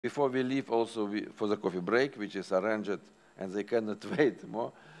before we leave also for the coffee break, which is arranged, and they cannot wait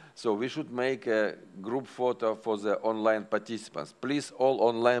more. So we should make a group photo for the online participants. Please, all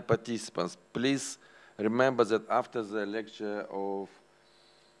online participants, please remember that after the lecture of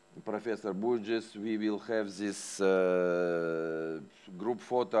Professor BUIJS, we will have this group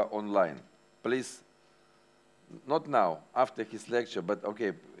photo online. Please, not now, after his lecture, but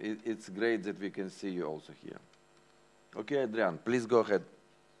okay, it's great that we can see you also here. Okay, Adriaan, please go ahead.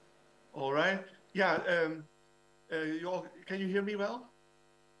 All right. Yeah. Can you hear me well?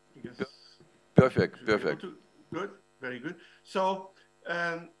 Perfect. Perfect. Good. Very good. So,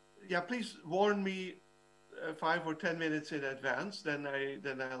 yeah, please warn me 5 or 10 minutes in advance. Then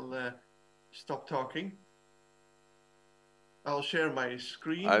I'll stop talking. I'll share my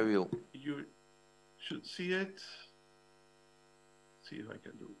screen. I will. You should see it. See if I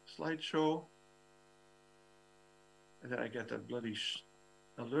can do slideshow. And then I get that bloody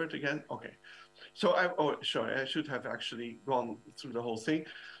alert again. Okay. So sorry, I should have actually gone through the whole thing.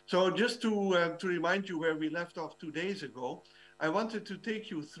 So just to remind you where we left off 2 days ago, I wanted to take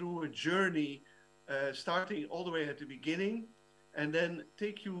you through a journey starting all the way at the beginning, and then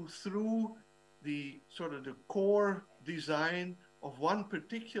take you through the sort of the core design of one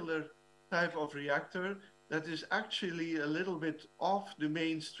particular type of reactor that is actually a little bit off the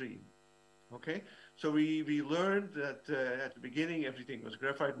mainstream. Okay, so we learned that at the beginning everything was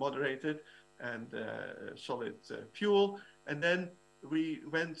graphite moderated and solid fuel, and then we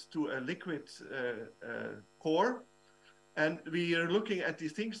went to a liquid core, and we are looking at the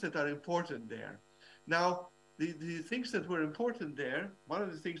things that are important there. Now, the things that were important there, one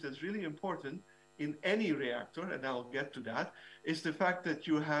of the things that's really important in any reactor, and I'll get to that, is the fact that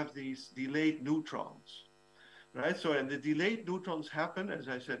you have these delayed neutrons, right? So, and the delayed neutrons happen, as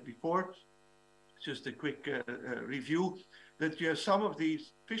I said before, just a quick review, that you have some of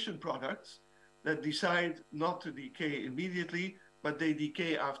these fission products that decide not to decay immediately, but they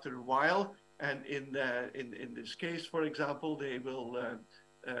decay after a while. And in this case, for example, they will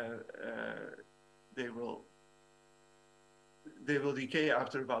decay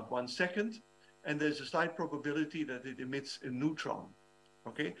after about 1 second, and there's a slight probability that it emits a neutron.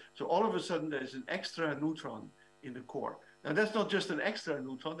 Okay, so all of a sudden there's an extra neutron in the core. Now that's not just an extra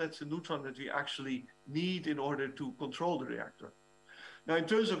neutron, that's a neutron that we actually need in order to control the reactor. Now in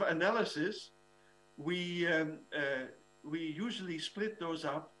terms of analysis, we usually split those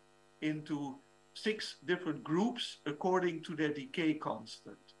up into 6 different groups according to their decay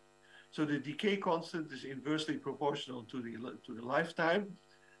constant. So the decay constant is inversely proportional to the lifetime.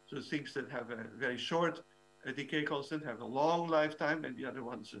 So things that have a very short decay constant have a long lifetime, and the other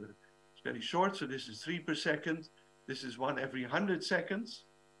ones are very short. So this is 3 per second. This is 1 every 100 seconds.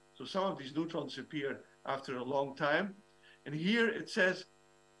 So some of these neutrons appear after a long time. And here it says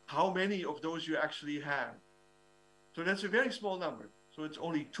how many of those you actually have. So that's a very small number. So it's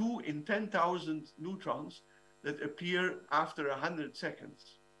only 2 in 10,000 neutrons that appear after 100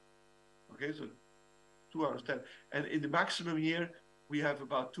 seconds. Okay, so 2 out of 10. And in the maximum here, we have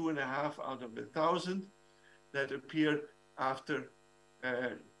about 2.5 out of 1,000 that appear after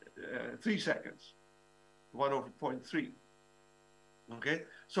 3 seconds. 1 over 0.3. Okay,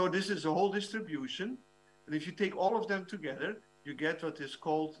 so this is a whole distribution, and if you take all of them together, you get what is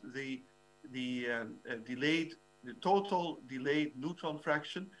called the total delayed neutron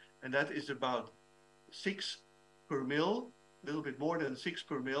fraction, and that is about 6 per mil, a little bit more than 6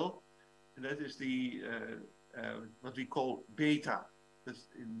 per mil, and that is the what we call beta.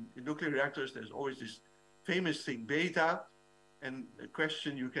 In nuclear reactors, there's always this famous thing, beta. And a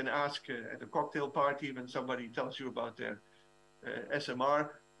question you can ask at a cocktail party when somebody tells you about their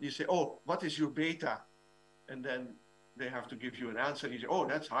SMR, you say, oh, what is your beta? And then they have to give you an answer. You say, oh,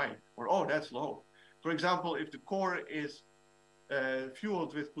 that's high, or oh, that's low. For example, if the core is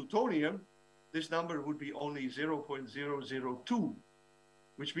fueled with plutonium, this number would be only 0.002,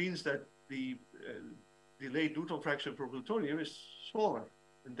 which means that the delayed neutron fraction for plutonium is smaller.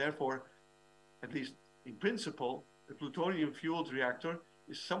 And therefore, at least in principle, the plutonium-fueled reactor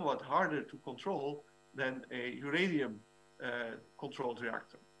is somewhat harder to control than a uranium-controlled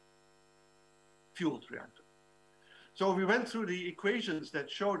reactor, fueled reactor. So we went through the equations that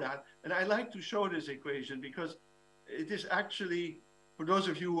show that, and I like to show this equation because it is actually, for those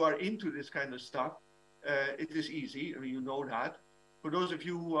of you who are into this kind of stuff, it is easy, I mean, you know that. For those of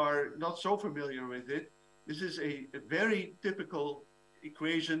you who are not so familiar with it, this is a very typical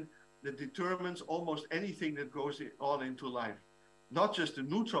equation that determines almost anything that goes on into life. Not just the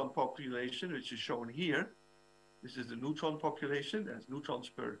neutron population, which is shown here. This is the neutron population, that's neutrons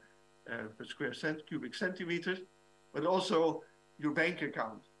per square cubic centimeter, but also your bank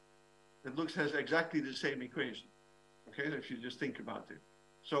account. that has exactly the same equation. Okay, if you just think about it.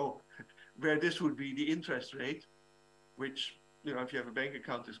 So where this would be the interest rate, which, you know, if you have a bank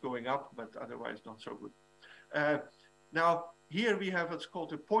account is going up, but otherwise not so good. Now, here we have what's called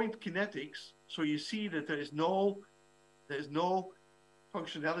the point kinetics. So you see that there is no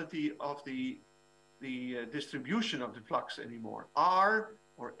functionality of the distribution of the flux anymore. R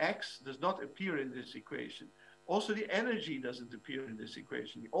or X does not appear in this equation. Also, the energy doesn't appear in this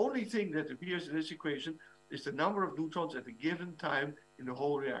equation. The only thing that appears in this equation is the number of neutrons at a given time in the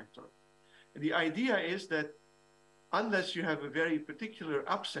whole reactor. And the idea is that unless you have a very particular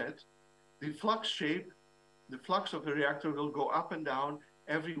upset, the flux shape, the flux of the reactor will go up and down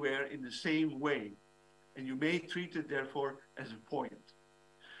everywhere in the same way. And you may treat it, therefore, as a point.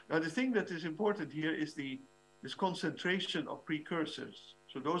 Now, the thing that is important here is this concentration of precursors.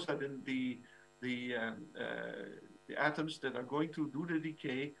 So those are the atoms that are going to do the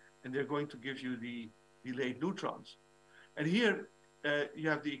decay, and they're going to give you the delayed neutrons. And here you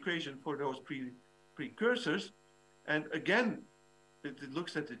have the equation for those precursors. And again, it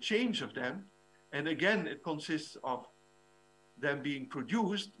looks at the change of them. And again, it consists of them being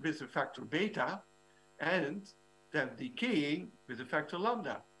produced with a factor beta and them decaying with a factor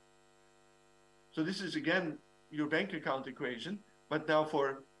lambda. So this is again your bank account equation, but now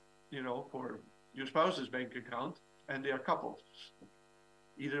for your spouse's bank account, and they are coupled.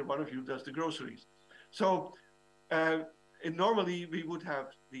 Either one of you does the groceries. So normally we would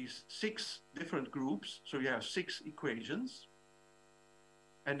have these 6 different groups. So you have 6 equations.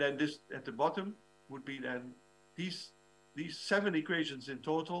 And then this at the bottom would be then these 7 equations in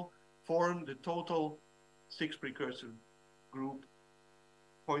total form the total 6 precursor group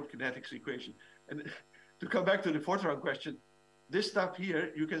point kinetics equation. And to come back to the Fortran question, this stuff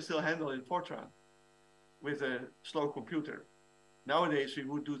here you can still handle in Fortran with a slow computer. Nowadays we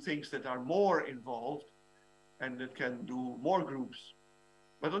would do things that are more involved and that can do more groups.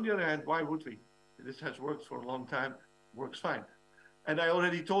 But on the other hand, why would we? This has worked for a long time, works fine. And I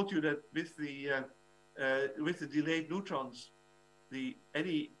already told you that with the delayed neutrons,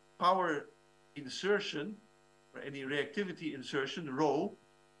 any power insertion or any reactivity insertion, rho,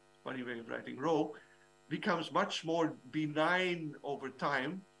 funny way of writing rho, becomes much more benign over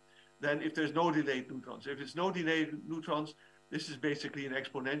time than if there's no delayed neutrons. If it's no delayed neutrons, this is basically an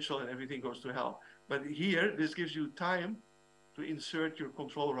exponential and everything goes to hell. But here, this gives you time to insert your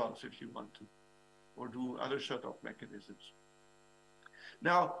control rods if you want to, or do other shut-off mechanisms.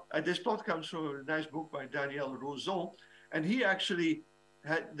 Now, this plot comes from a nice book by Daniel Roson, and he actually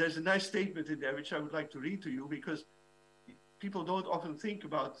there's a nice statement in there which I would like to read to you because people don't often think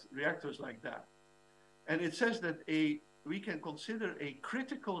about reactors like that. And it says that we can consider a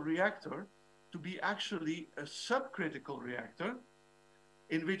critical reactor to be actually a subcritical reactor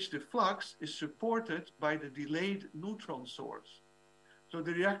in which the flux is supported by the delayed neutron source. So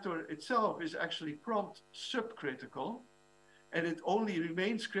the reactor itself is actually prompt subcritical, and it only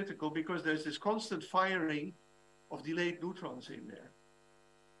remains critical because there's this constant firing of delayed neutrons in there.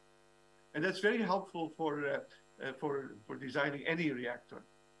 And that's very helpful for designing any reactor.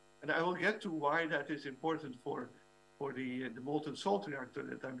 And I will get to why that is important for the molten salt reactor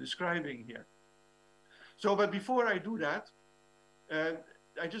that I'm describing here. So, but before I do that,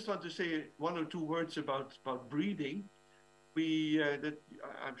 I just want to say 1 or 2 words about breeding.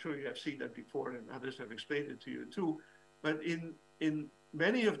 I'm sure you have seen that before, and others have explained it to you too. But in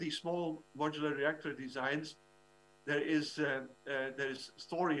many of these small modular reactor designs, there is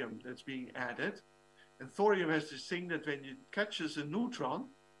thorium that's being added. And thorium has this thing that when it catches a neutron,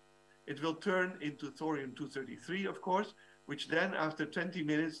 it will turn into thorium-233, of course, which then after 20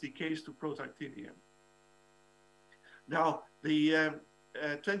 minutes decays to protactinium. Now, the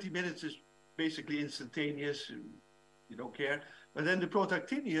 20 minutes is basically instantaneous, you don't care. But then the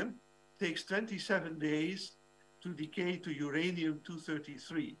protactinium takes 27 days to decay to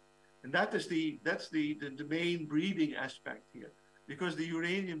uranium-233. And that's the main breeding aspect here, because the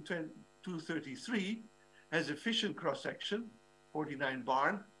uranium-233 has a fission cross-section, 49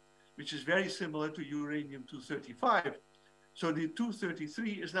 bar, which is very similar to uranium-235. So the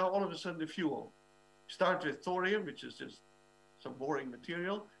 233 is now all of a sudden a fuel. Start with thorium, which is just some boring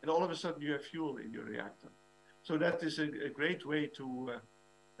material, and all of a sudden you have fuel in your reactor. So that is a great way to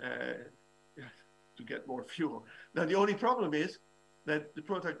get more fuel. Now the only problem is that the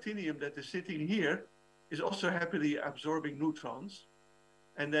protactinium that is sitting here is also happily absorbing neutrons,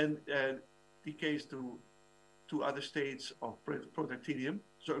 and then decays to 2 other states of protactinium.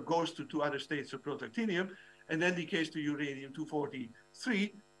 So it goes to 2 other states of protactinium, and then decays to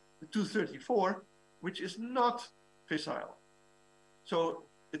uranium-234, which is not fissile. So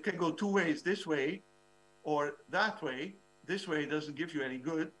it can go two ways, this way or that way. This way doesn't give you any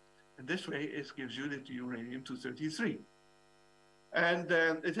good, and this way it gives you the uranium-233. And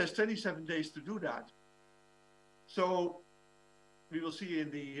it has 27 days to do that. So we will see in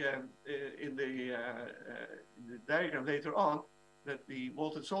the diagram later on that the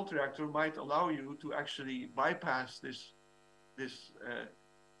molten salt reactor might allow you to actually bypass this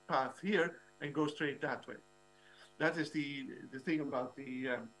path here and go straight that way. That is the thing about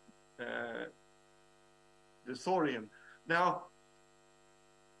the thorium. Now,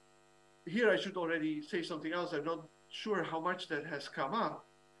 here I should already say something else. I'm not sure how much that has come up,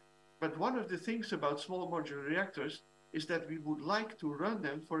 but one of the things about small modular reactors is that we would like to run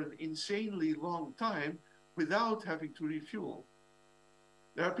them for an insanely long time without having to refuel.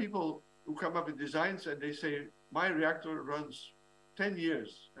 There are people who come up with designs and they say, my reactor runs 10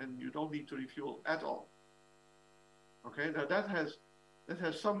 years and you don't need to refuel at all. Okay, now that has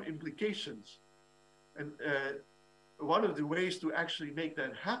some implications. And one of the ways to actually make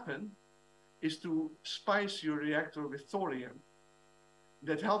that happen is to spice your reactor with thorium.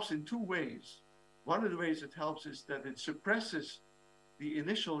 That helps in two ways. One of the ways it helps is that it suppresses the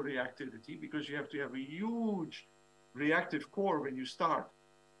initial reactivity, because you have to have a huge reactive core when you start,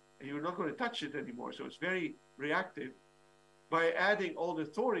 and you're not going to touch it anymore, so it's very reactive. By adding all the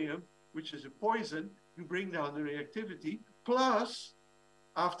thorium, which is a poison, you bring down the reactivity, plus,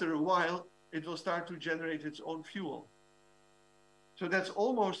 after a while, it will start to generate its own fuel. So that's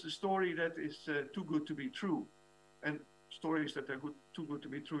almost a story that is too good to be true. And stories that are too good to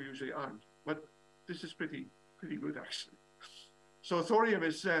be true usually aren't. But this is pretty good, actually. So thorium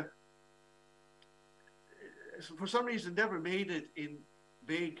is, for some reason, never made it in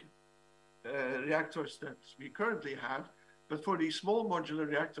big reactors that we currently have. But for these small modular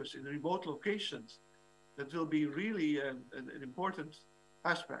reactors in remote locations, that will be really an important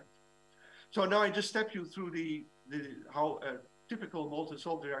aspect. So now I just step you through how a typical molten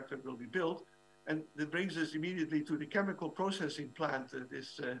salt reactor will be built. And that brings us immediately to the chemical processing plant that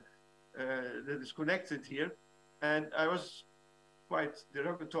is connected here. And I was quite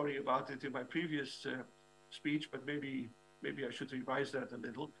derogatory about it in my previous speech, but maybe I should revise that a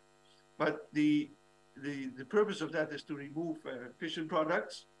little. But the purpose of that is to remove fission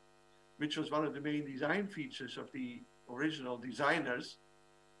products, which was one of the main design features of the original designers.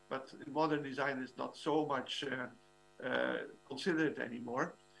 But in modern design is not so much considered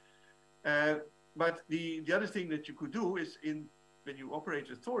anymore. But the other thing that you could do is when you operate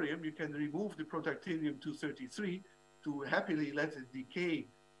with thorium, you can remove the protactinium-233 to happily let it decay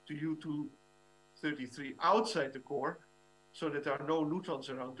to U-233 outside the core, so that there are no neutrons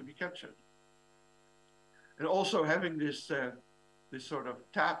around to be captured. And also having this sort of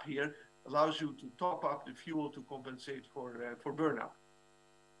tap here allows you to top up the fuel to compensate for burnout.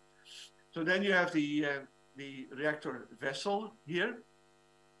 So then you have the reactor vessel here.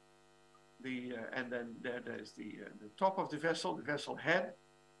 And then there's the top of the vessel head.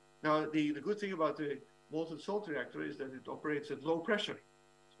 Now, the good thing about the molten salt reactor is that it operates at low pressure.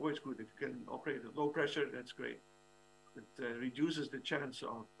 It's always good. If you can operate at low pressure, that's great. It reduces the chance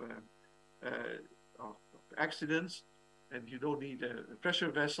of accidents, and you don't need a pressure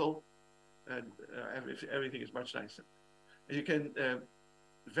vessel, and everything is much nicer. And you can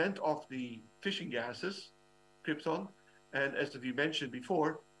vent off the fission gases, krypton, and as we mentioned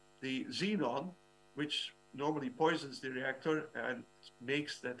before, the xenon, which normally poisons the reactor and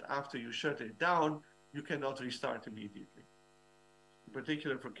makes that after you shut it down, you cannot restart immediately. In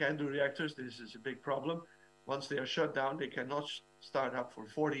particular for CANDU reactors, this is a big problem. Once they are shut down, they cannot start up for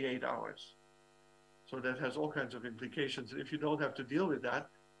 48 hours. So that has all kinds of implications. And if you don't have to deal with that,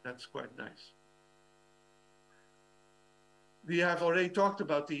 that's quite nice. We have already talked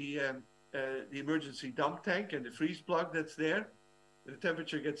about the emergency dump tank and the freeze plug that's there. The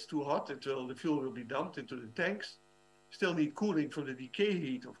temperature gets too hot until the fuel will be dumped into the tanks. Still need cooling from the decay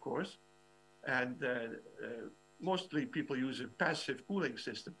heat, of course. And mostly people use a passive cooling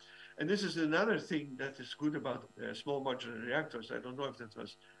system. And this is another thing that is good about small modular reactors. I don't know if that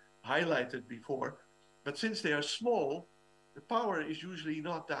was highlighted before, but since they are small, the power is usually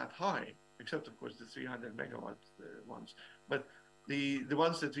not that high, except of course the 300 megawatt ones. But the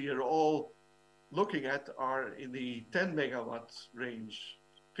ones that we are all looking at are in the 10 megawatt range,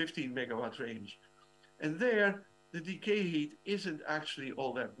 15 megawatt range. And there, the decay heat isn't actually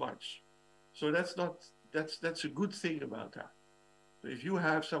all that much. So that's a good thing about that. So if you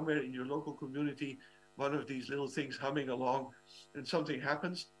have somewhere in your local community one of these little things humming along and something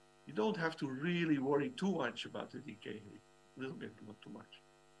happens, you don't have to really worry too much about the decay heat. A little bit, not too much.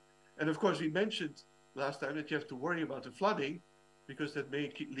 And of course, we mentioned last time that you have to worry about the flooding, because that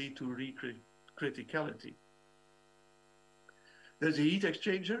may lead to criticality. There's a heat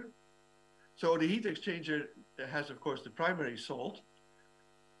exchanger. So the heat exchanger has, of course, the primary salt,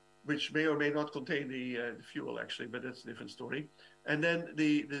 which may or may not contain the fuel, actually, but that's a different story. And then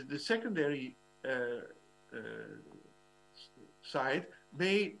the secondary side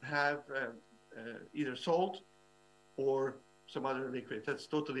may have either salt or some other liquid. That's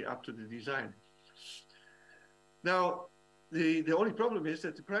totally up to the design. Now, the only problem is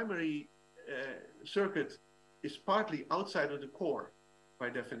that the primary circuit is partly outside of the core by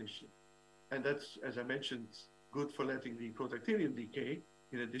definition. And that's, as I mentioned, good for letting the protactinium decay,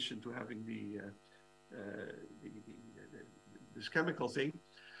 in addition to having this chemical thing.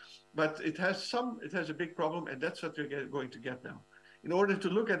 But it has a big problem, and that's what we're going to get now. In order to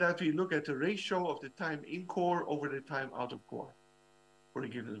look at that, we look at the ratio of the time in core over the time out of core for a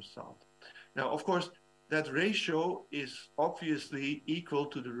given salt. Now, of course, that ratio is obviously equal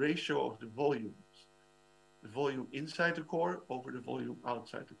to the ratio of the volumes. The volume inside the core over the volume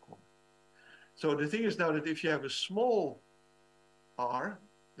outside the core. So the thing is now that if you have a small R,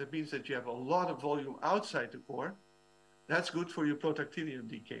 that means that you have a lot of volume outside the core. That's good for your protactinium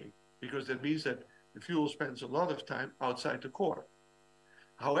decay, because that means that the fuel spends a lot of time outside the core.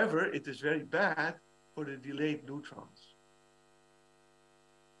 However, it is very bad for the delayed neutrons.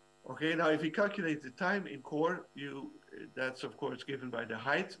 Okay, now if you calculate the time in core, that's of course given by the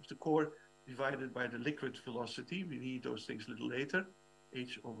height of the core divided by the liquid velocity. We need those things a little later,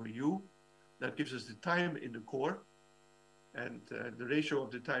 h over u. That gives us the time in the core. And the ratio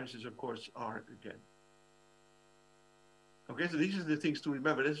of the times is, of course, R again. Okay, so these are the things to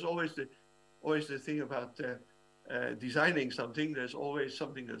remember. This is always the thing about designing something. There's always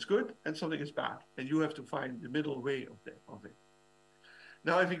something that's good and something that's bad. And you have to find the middle way of it.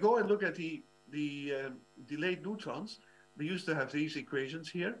 Now, if you go and look at the delayed neutrons, we used to have these equations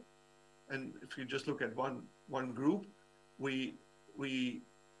here. And if you just look at one group, we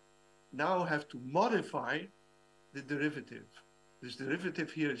now have to modify the derivative. This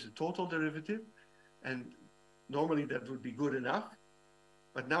derivative here is a total derivative, and normally that would be good enough,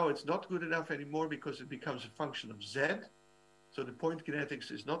 but now it's not good enough anymore because it becomes a function of z. So the point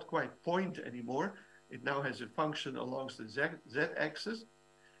kinetics is not quite point anymore. It now has a function along the z-axis,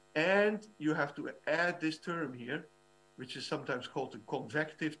 and you have to add this term here, which is sometimes called the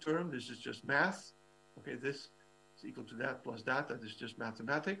convective term. This is just math. Okay, this is equal to that plus that. That is just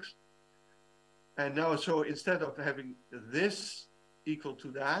mathematics. And now, so instead of having this equal to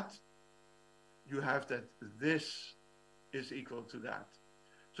that, you have that this is equal to that.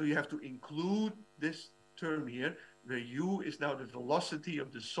 So you have to include this term here, where u is now the velocity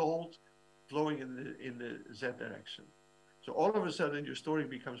of the salt flowing in the z direction. So all of a sudden, your story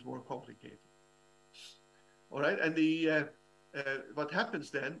becomes more complicated. All right, and what happens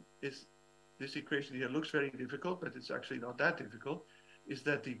then is, this equation here looks very difficult, but it's actually not that difficult, is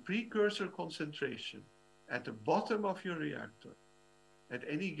that the precursor concentration at the bottom of your reactor at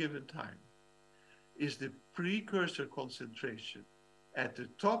any given time is the precursor concentration at the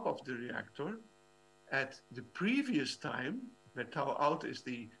top of the reactor at the previous time, where tau out is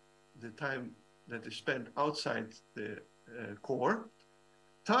the time that is spent outside the core,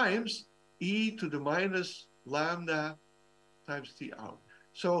 times e to the minus lambda times T out.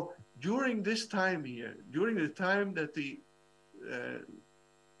 So during this time here, during the time that the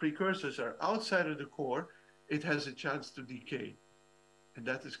precursors are outside of the core, it has a chance to decay. And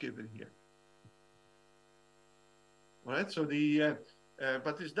that is given here. All right, so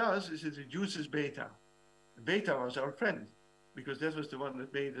what this does is it reduces beta. Beta was our friend, because that was the one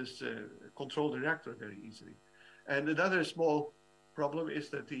that made us control the reactor very easily. And another small problem is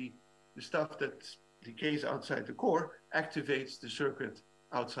that the stuff that decays outside the core activates the circuit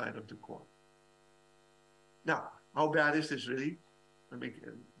outside of the core. Now, how bad is this really?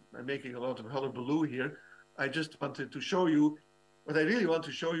 I'm making a lot of hullabaloo here. I just wanted to show you, what I really want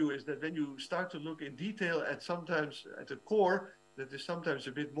to show you is that when you start to look in detail at the core, that is sometimes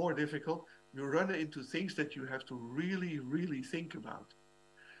a bit more difficult, you run into things that you have to really, really think about.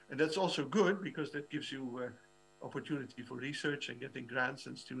 And that's also good, because that gives you opportunity for research and getting grants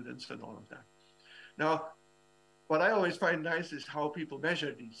and students and all of that. Now, what I always find nice is how people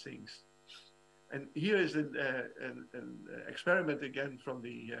measure these things. And here is an experiment again from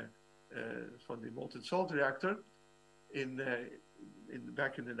the molten salt reactor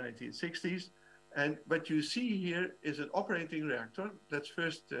back in the 1960s. And what you see here is an operating reactor. Let's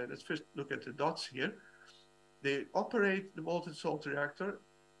first look at the dots here. They operate the molten salt reactor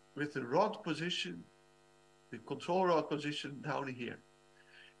with the rod position, the control rod position down here.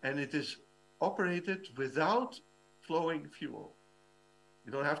 And it is operated without flowing fuel.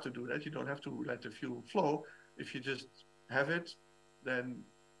 You don't have to do that. You don't have to let the fuel flow. If you just have it, then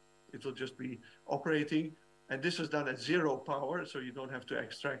it will just be operating. And this is done at 0 power, so you don't have to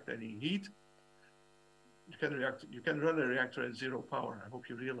extract any heat. You can run a reactor at 0 power. I hope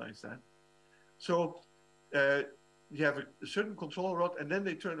you realize that. So you have a certain control rod, and then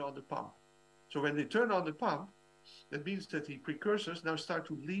they turn on the pump. So when they turn on the pump, that means that the precursors now start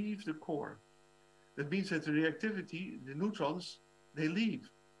to leave the core. That means that the reactivity, the neutrons, they leave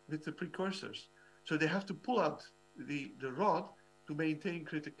with the precursors. So they have to pull out the rod to maintain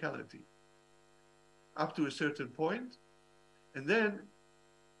criticality up to a certain point. And then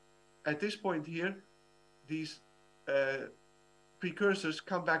at this point here, these precursors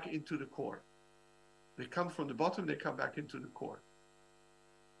come back into the core. They come from the bottom, they come back into the core.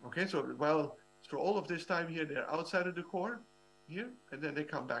 Okay, so while for all of this time here, they're outside of the core here, and then they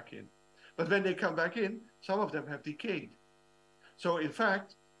come back in. But when they come back in, some of them have decayed. So in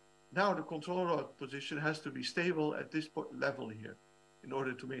fact, now the control rod position has to be stable at this level here in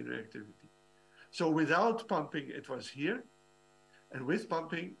order to maintain reactivity. So without pumping, it was here, and with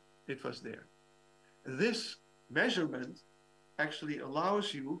pumping, it was there. This measurement actually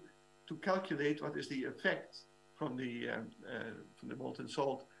allows you to calculate what is the effect from the molten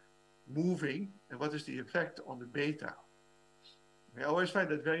salt moving and what is the effect on the beta. I always find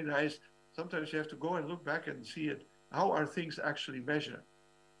that very nice. Sometimes you have to go and look back and see it. How are things actually measured?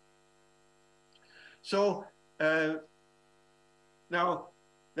 So now,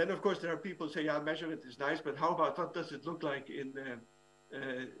 then of course there are people who say, yeah, measurement is nice, but how about what does it look like in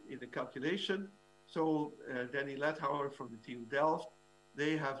the calculation? So Danny Lethauer from the TU Delft,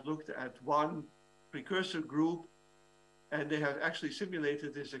 they have looked at one precursor group, and they have actually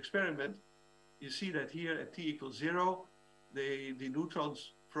simulated this experiment. You see that here at t equals 0, the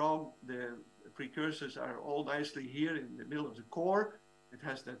neutrons from the precursors are all nicely here in the middle of the core. It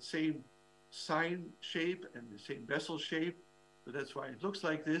has that same sign shape and the same vessel shape. So that's why it looks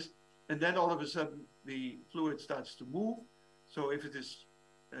like this. And then all of a sudden, the fluid starts to move. So if it is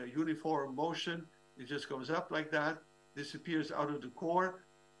uniform motion, it just goes up like that, disappears out of the core.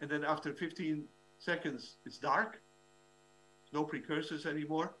 And then after 15 seconds, it's dark. No precursors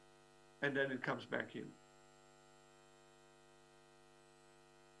anymore. And then it comes back in.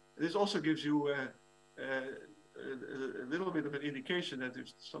 This also gives you a little bit of an indication that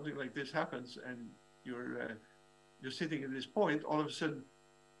if something like this happens and you're sitting at this point, all of a sudden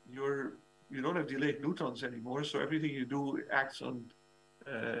you don't have delayed neutrons anymore, so everything you do acts on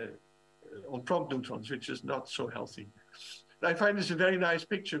prompt neutrons, which is not so healthy. I find this a very nice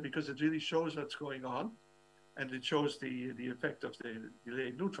picture because it really shows what's going on, and it shows the effect of the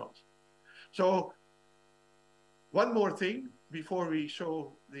delayed neutrons. So one more thing before we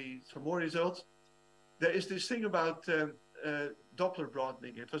show some more results. There is this thing about Doppler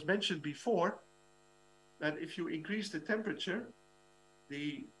broadening. It was mentioned before that if you increase the temperature,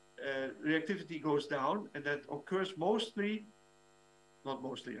 the reactivity goes down, and that occurs mostly, not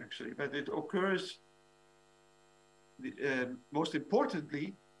mostly actually, but it occurs most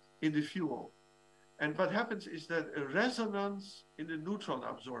importantly in the fuel. And what happens is that a resonance in the neutron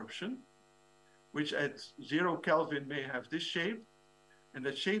absorption, which at 0 Kelvin may have this shape, and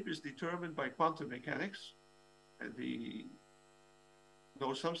that shape is determined by quantum mechanics. And we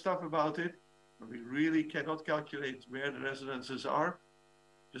know some stuff about it, but we really cannot calculate where the resonances are.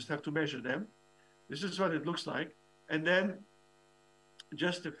 Just have to measure them. This is what it looks like. And then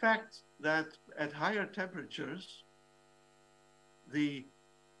just the fact that at higher temperatures, the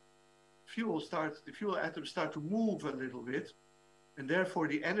fuel atoms start to move a little bit, and therefore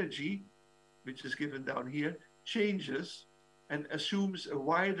the energy, which is given down here, changes and assumes a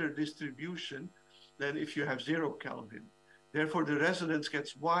wider distribution than if you have 0 Kelvin. Therefore, the resonance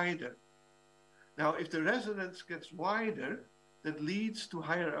gets wider. Now, if the resonance gets wider, that leads to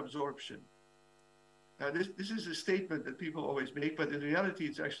higher absorption. Now, this is a statement that people always make, but in reality,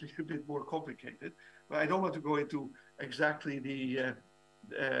 it's actually a bit more complicated. But I don't want to go into exactly the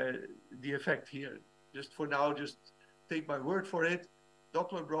effect here. Just for now, just take my word for it.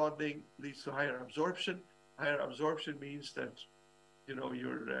 Doppler broadening leads to higher absorption. Higher absorption means that, you know,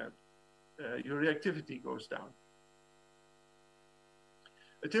 your reactivity goes down.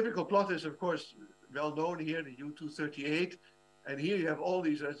 A typical plot is, of course, well known here, the U238. And here you have all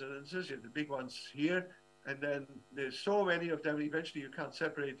these resonances. You have the big ones here. And then there's so many of them, eventually you can't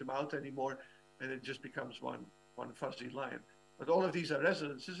separate them out anymore. And it just becomes one fuzzy line. But all of these are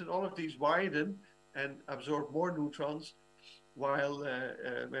resonances, and all of these widen and absorb more neutrons while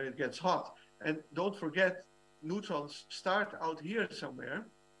when it gets hot. And don't forget, neutrons start out here somewhere.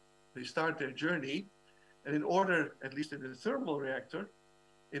 They start their journey. And in order, at least in the thermal reactor,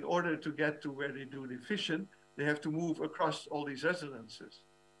 in order to get to where they do the fission, they have to move across all these resonances.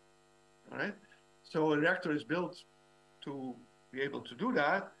 All right? So a reactor is built to be able to do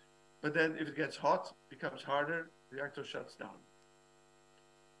that, but then if it gets hot, it becomes harder, the reactor shuts down.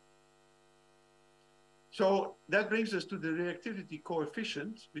 So that brings us to the reactivity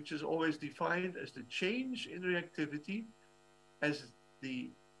coefficient, which is always defined as the change in reactivity as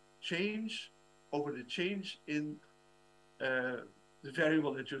the change over the change in the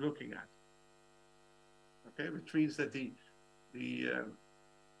variable that you're looking at. Okay, which means that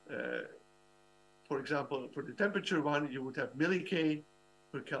for example, for the temperature one, you would have milli-K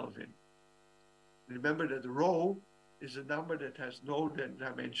per Kelvin. Remember that the rho is a number that has no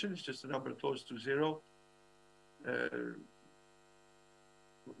dimension, it's just a number close to zero.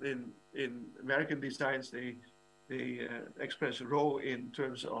 In American designs, they express rho in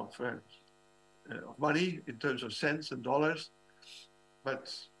terms of money, in terms of cents and dollars,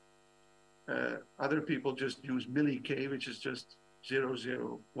 but other people just use milli-K, which is just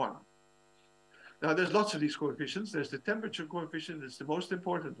 0.001. Now, there's lots of these coefficients. There's the temperature coefficient, that's the most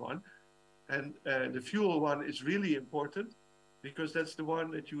important one. And the fuel one is really important because that's the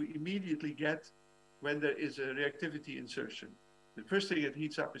one that you immediately get when there is a reactivity insertion. The first thing that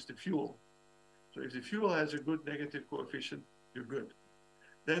heats up is the fuel. So if the fuel has a good negative coefficient, you're good.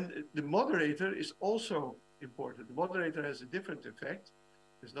 Then the moderator is also important. The moderator has a different effect.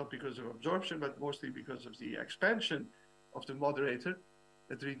 It's not because of absorption, but mostly because of the expansion of the moderator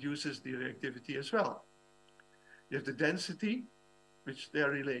that reduces the reactivity as well. You have the density, which they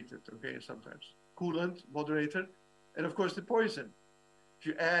are related, okay, sometimes. Coolant, moderator, and of course the poison. If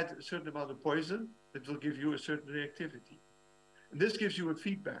you add a certain amount of poison, it will give you a certain reactivity. And this gives you a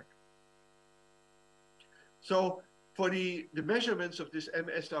feedback. So for the measurements of this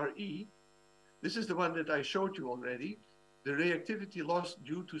MSRE, this is the one that I showed you already, the reactivity loss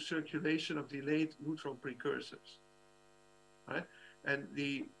due to circulation of delayed neutron precursors. Right? And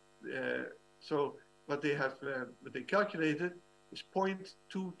so what they calculated is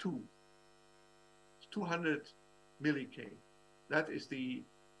 0.22. It's 200 milli-K. That is the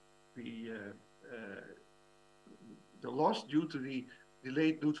loss due to the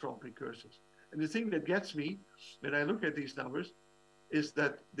delayed neutron precursors. And the thing that gets me when I look at these numbers is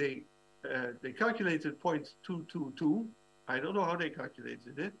that they calculated 0.222. I don't know how they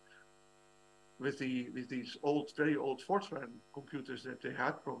calculated it with these very old Fortran computers that they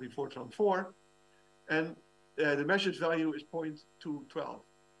had, probably Fortran 4, and the measured value is 0.212.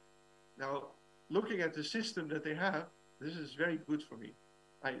 Now, looking at the system that they have, this is very good for me.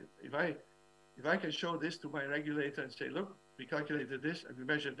 If I can show this to my regulator and say, look, we calculated this and we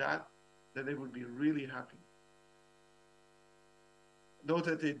measured that, then they would be really happy. Note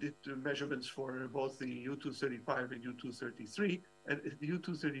that they did the measurements for both the U-235 and U-233, and the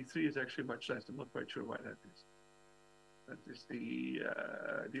U-233 is actually much less. I'm not quite sure why that is. That is the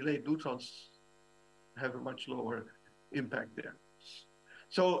delayed neutrons have a much lower impact there.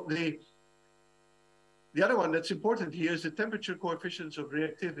 So the other one that's important here is the temperature coefficients of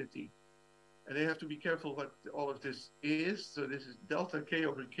reactivity. And they have to be careful what all of this is. So this is delta K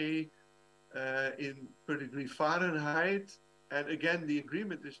over K in per degree Fahrenheit. And again, the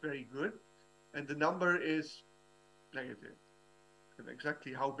agreement is very good. And the number is negative. And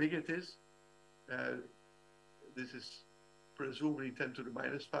exactly how big it is, this is presumably 10 to the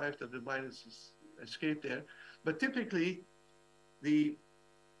minus 5, that the minus is escaped there. But typically,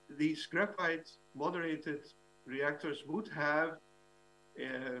 these graphite moderated reactors would have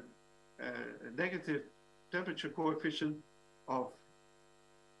a negative temperature coefficient of,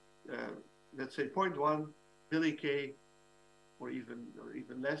 let's say, 0.1 milli-K or even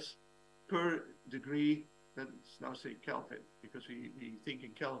less per degree. Let's now say Kelvin, because we think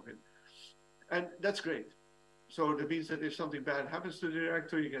in Kelvin. And that's great. So that means that if something bad happens to the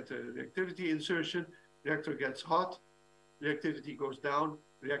reactor, you get a reactivity insertion, reactor gets hot, reactivity goes down,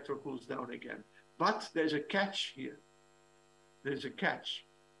 reactor cools down again. But there's a catch here. There's a catch.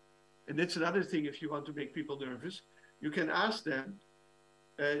 And that's another thing if you want to make people nervous. You can ask them,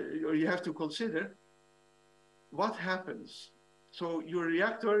 or you have to consider, what happens? So your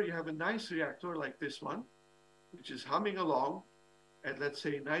reactor, you have a nice reactor like this one, which is humming along at, let's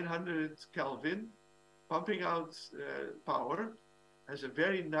say, 900 Kelvin, pumping out power, has a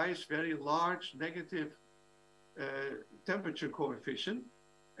very nice, very large negative temperature coefficient.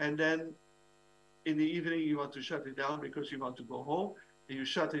 And then in the evening, you want to shut it down because you want to go home, and you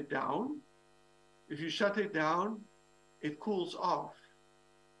shut it down. If you shut it down, it cools off.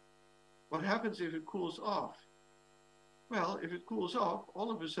 What happens if it cools off? Well, if it cools off,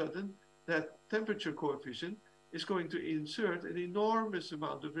 all of a sudden, that temperature coefficient is going to insert an enormous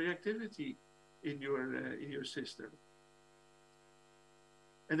amount of reactivity in your system.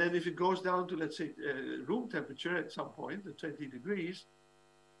 And then if it goes down to, let's say, room temperature at some point, at 20 degrees,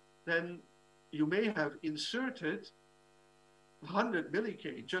 then you may have inserted 100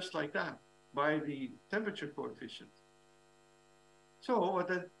 milli-K just like that by the temperature coefficient. So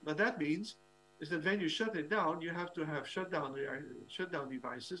what that means is that when you shut it down, you have to have shutdown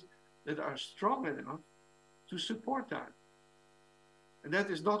devices that are strong enough to support that. And that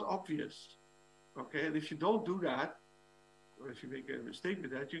is not obvious. Okay, and if you don't do that, or if you make a mistake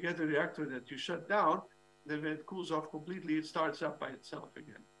with that, you get a reactor that you shut down, then when it cools off completely, it starts up by itself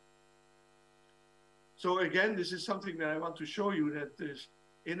again. So again, this is something that I want to show you, that there's,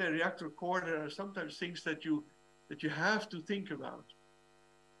 in a reactor core, there are sometimes things that you have to think about.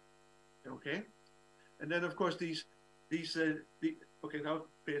 Okay, and then of course okay, now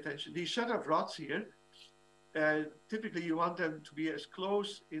pay attention. These shut-off rods here, typically you want them to be as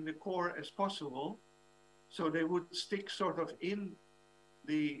close in the core as possible, so they would stick sort of in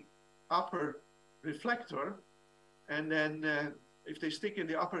the upper reflector, and then if they stick in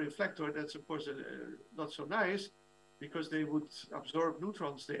the upper reflector, that's of course not so nice, because they would absorb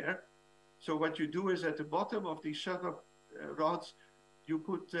neutrons there. So what you do is at the bottom of these shut-off rods, you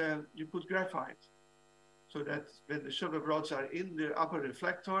put graphite, so that when the shut-off rods are in the upper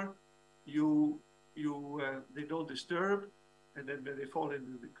reflector, they don't disturb, and then when they fall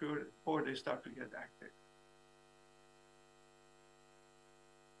into the core, they start to get active.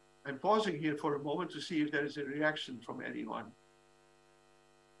 I'm pausing here for a moment to see if there is a reaction from anyone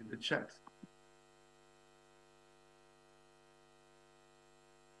in the chat.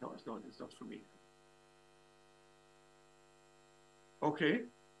 No, it's not for me. Okay.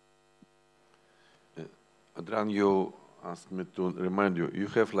 Adriaan, you asked me to remind you, you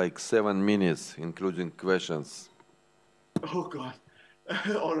have like 7 minutes, including questions. Oh God.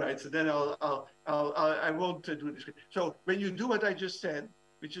 All right, so then I won't do this. So when you do what I just said,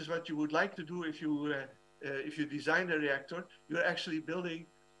 which is what you would like to do if you design a reactor, you're actually building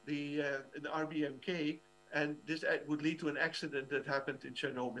an RBMK, and this would lead to an accident that happened in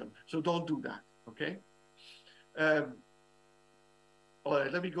Chernobyl. So don't do that, okay? All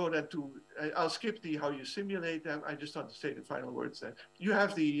right, let me go then to, I'll skip how you simulate them. I just want to say the final words then. You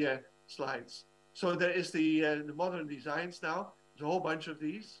have the slides. So there is the modern designs now. There's a whole bunch of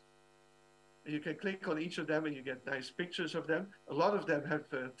these. And you can click on each of them and you get nice pictures of them. A lot of them have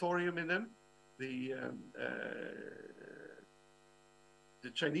thorium in them. The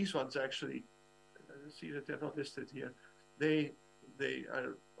Chinese ones actually, see that they're not listed here. They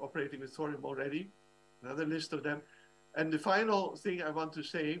are operating with thorium already. Another list of them. And the final thing I want to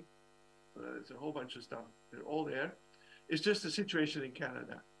say, it's a whole bunch of stuff, they're all there, is just the situation in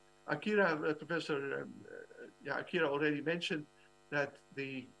Canada. Professor Akira already mentioned that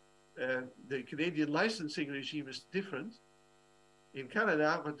the Canadian licensing regime is different. In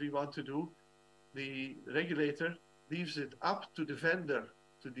Canada, what we want to do, the regulator leaves it up to the vendor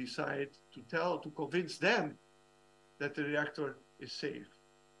to decide, to convince them that the reactor is safe.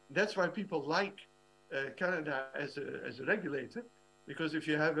 That's why people like Canada as a regulator, because if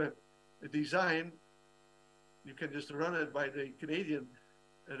you have a design, you can just run it by the Canadian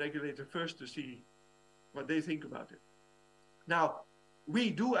regulator first to see what they think about it. Now, we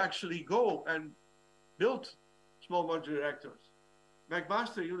do actually go and build small modular reactors.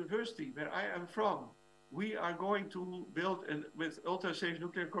 McMaster University, where I am from, we are going to build, with Ultra Safe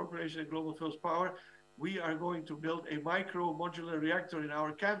Nuclear Corporation and Global Phil's Power, we are going to build a micro modular reactor in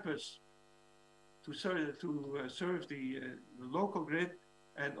our campus to serve the local grid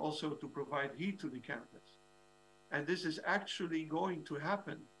and also to provide heat to the campus. And this is actually going to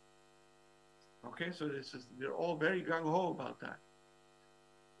happen. Okay, so we're all very gung-ho about that.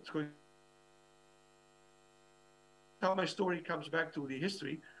 It's going. How my story comes back to the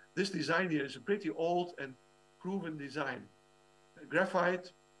history. This design here is a pretty old and proven design.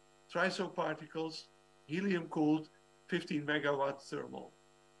 Graphite, triso particles, helium cooled, 15 megawatt thermal.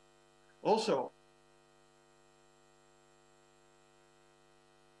 Also,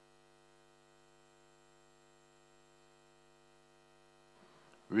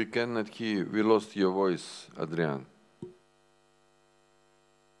 we cannot hear, we lost your voice, Adriaan.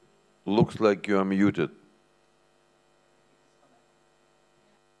 Looks like you are muted.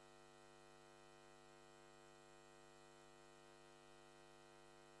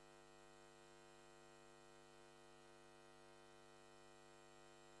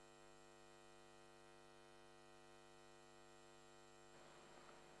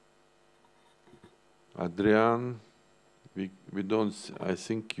 Adriaan, we don't, I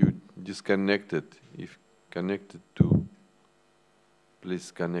think you disconnected. connected to.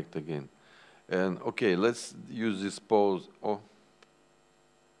 Please connect again. And okay, let's use this pause. Oh.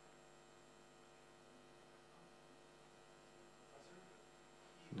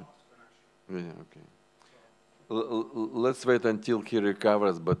 Yeah, okay. Let's wait until he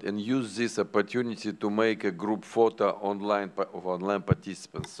recovers, and use this opportunity to make a group photo online of online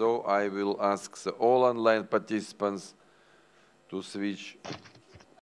participants. So I will ask all online participants to switch